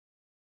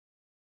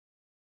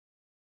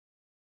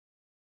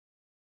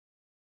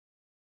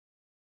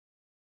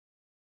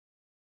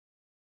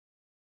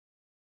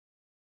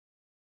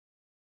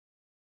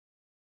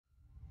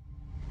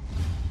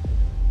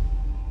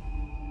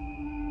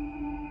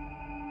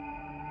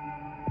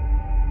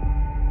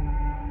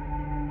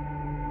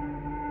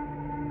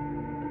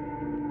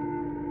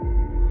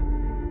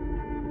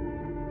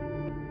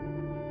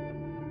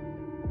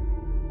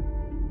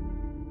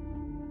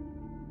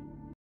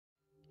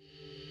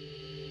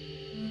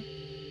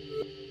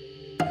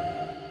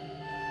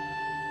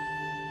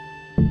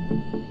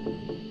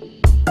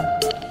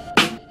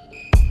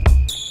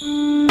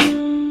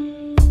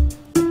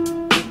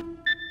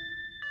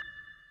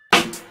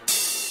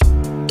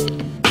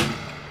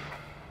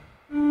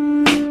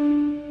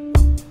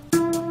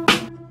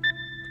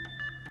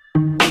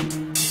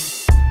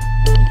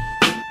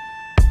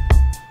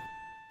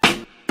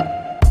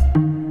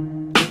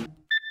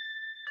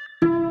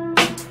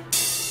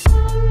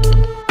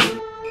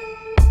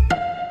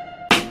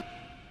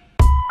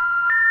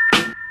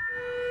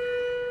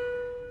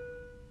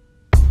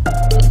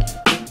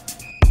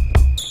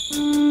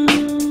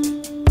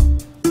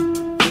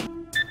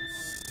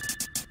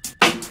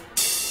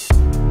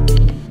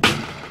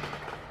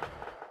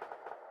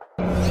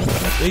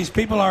These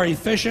people are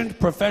efficient,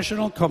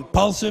 professional,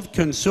 compulsive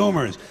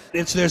consumers.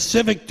 It's their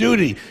civic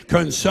duty.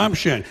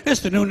 Consumption.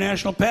 It's the new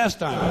national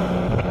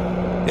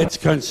pastime. It's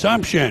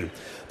consumption.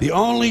 The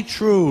only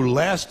true,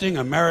 lasting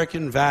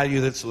American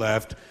value that's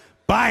left,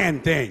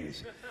 buying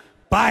things.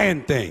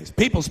 Buying things.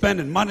 People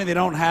spending money they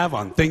don't have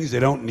on things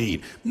they don't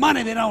need.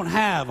 Money they don't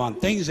have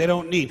on things they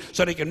don't need.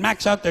 So they can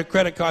max out their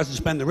credit cards and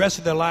spend the rest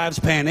of their lives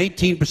paying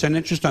 18%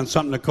 interest on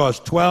something that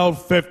costs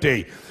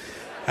 $12.50.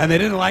 And they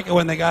didn't like it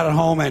when they got it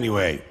home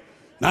anyway.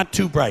 Not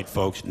too bright,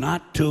 folks.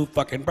 Not too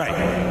fucking bright.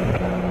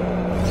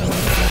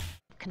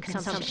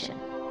 Consumption.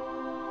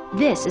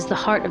 This is the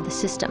heart of the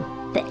system,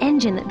 the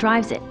engine that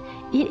drives it.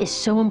 It is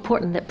so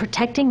important that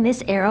protecting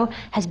this arrow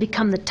has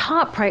become the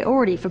top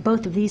priority for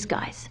both of these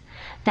guys.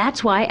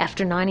 That's why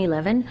after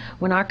 9/11,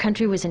 when our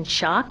country was in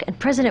shock and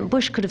President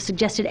Bush could have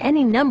suggested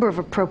any number of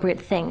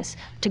appropriate things,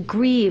 to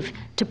grieve,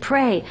 to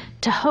pray,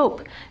 to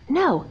hope.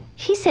 No,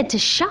 he said to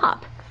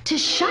shop, to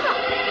shop,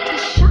 to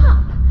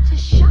shop, to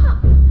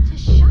shop, to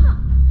shop.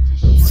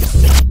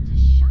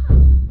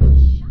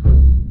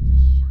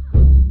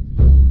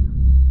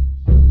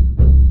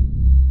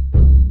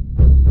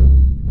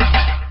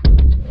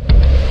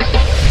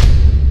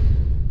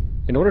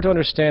 In order to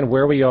understand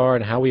where we are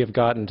and how we have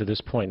gotten to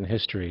this point in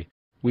history,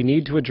 we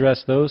need to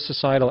address those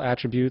societal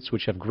attributes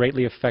which have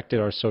greatly affected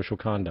our social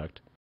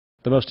conduct.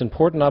 The most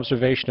important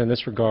observation in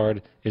this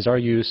regard is our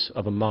use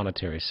of a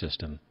monetary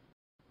system.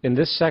 In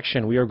this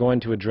section, we are going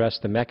to address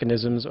the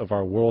mechanisms of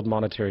our world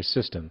monetary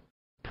system,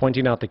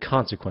 pointing out the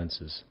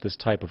consequences this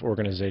type of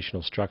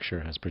organizational structure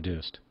has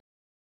produced.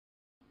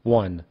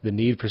 1. The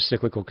need for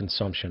cyclical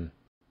consumption.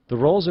 The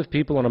roles of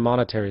people in a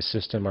monetary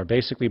system are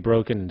basically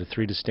broken into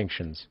three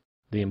distinctions: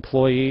 the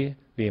employee,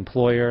 the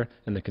employer,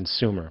 and the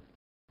consumer.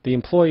 The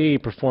employee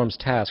performs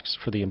tasks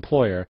for the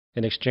employer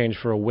in exchange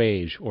for a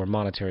wage or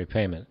monetary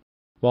payment,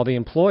 while the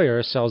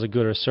employer sells a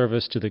good or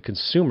service to the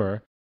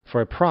consumer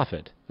for a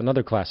profit,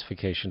 another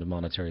classification of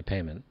monetary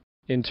payment.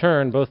 In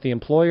turn, both the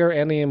employer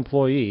and the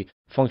employee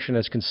function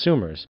as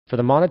consumers, for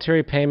the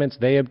monetary payments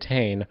they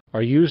obtain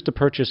are used to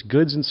purchase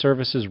goods and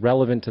services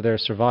relevant to their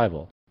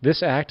survival.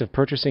 This act of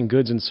purchasing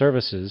goods and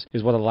services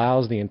is what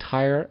allows the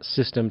entire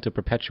system to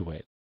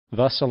perpetuate,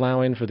 thus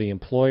allowing for the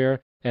employer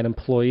and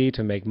employee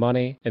to make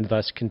money and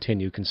thus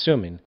continue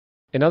consuming.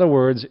 In other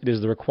words, it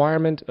is the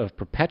requirement of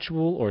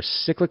perpetual or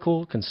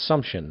cyclical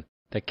consumption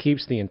that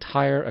keeps the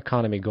entire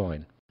economy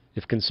going.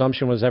 If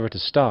consumption was ever to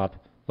stop,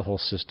 the whole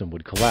system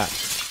would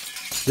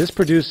collapse. This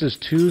produces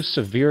two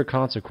severe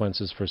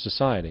consequences for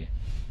society.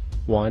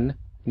 1.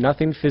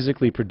 Nothing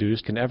physically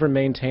produced can ever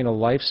maintain a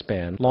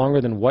lifespan longer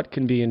than what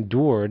can be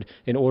endured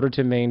in order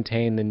to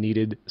maintain the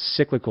needed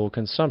cyclical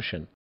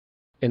consumption.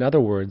 In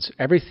other words,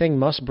 everything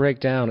must break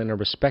down in a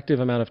respective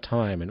amount of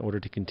time in order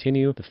to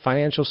continue the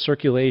financial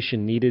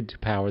circulation needed to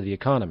power the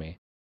economy.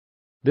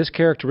 This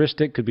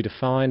characteristic could be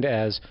defined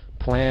as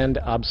planned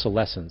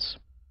obsolescence.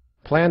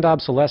 Planned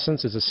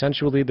obsolescence is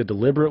essentially the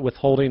deliberate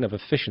withholding of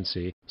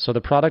efficiency, so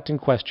the product in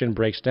question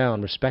breaks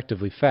down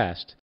respectively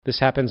fast. This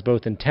happens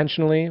both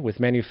intentionally, with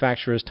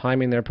manufacturers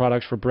timing their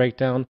products for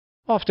breakdown,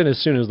 often as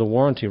soon as the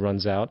warranty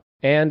runs out,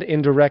 and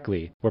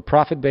indirectly, where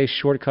profit-based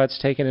shortcuts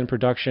taken in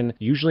production,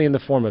 usually in the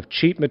form of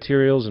cheap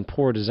materials and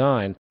poor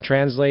design,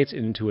 translates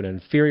into an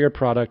inferior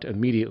product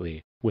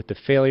immediately, with the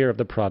failure of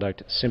the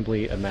product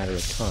simply a matter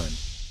of time.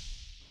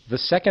 The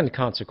second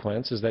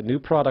consequence is that new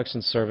products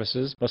and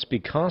services must be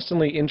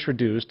constantly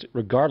introduced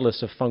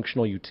regardless of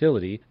functional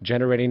utility,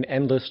 generating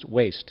endless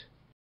waste.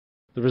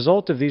 The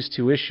result of these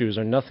two issues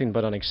are nothing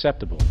but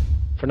unacceptable,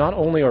 for not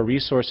only are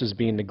resources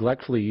being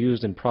neglectfully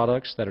used in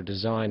products that are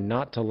designed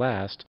not to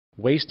last,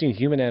 wasting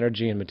human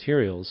energy and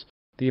materials,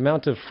 the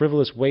amount of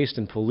frivolous waste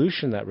and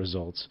pollution that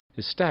results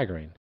is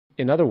staggering.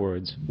 In other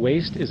words,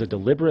 waste is a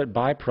deliberate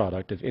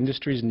byproduct of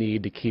industry's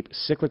need to keep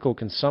cyclical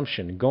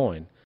consumption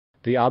going.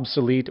 The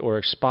obsolete or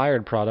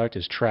expired product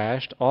is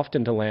trashed,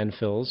 often to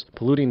landfills,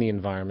 polluting the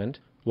environment,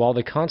 while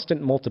the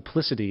constant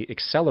multiplicity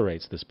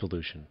accelerates this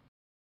pollution.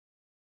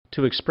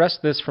 To express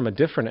this from a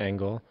different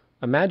angle,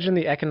 imagine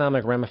the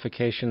economic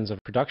ramifications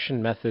of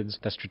production methods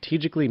that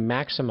strategically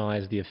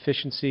maximize the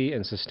efficiency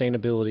and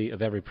sustainability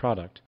of every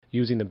product,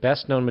 using the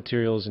best known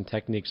materials and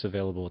techniques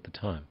available at the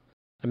time.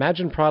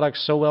 Imagine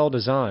products so well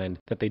designed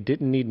that they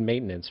didn't need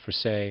maintenance for,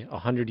 say,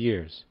 100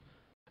 years.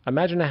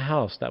 Imagine a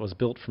house that was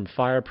built from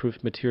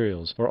fireproof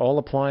materials, where all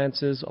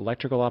appliances,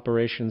 electrical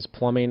operations,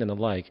 plumbing, and the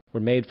like were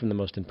made from the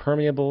most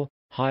impermeable,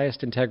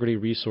 highest integrity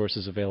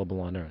resources available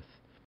on Earth.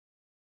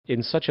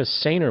 In such a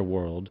saner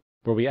world,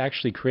 where we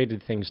actually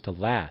created things to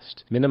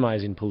last,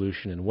 minimizing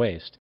pollution and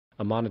waste,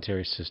 a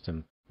monetary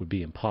system would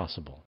be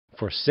impossible.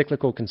 For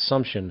cyclical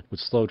consumption would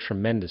slow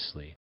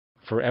tremendously,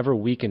 forever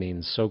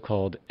weakening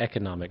so-called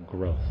economic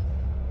growth.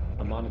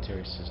 A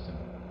monetary system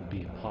would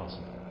be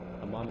impossible.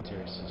 A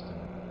monetary system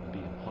would be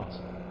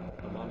impossible.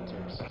 A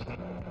monetary system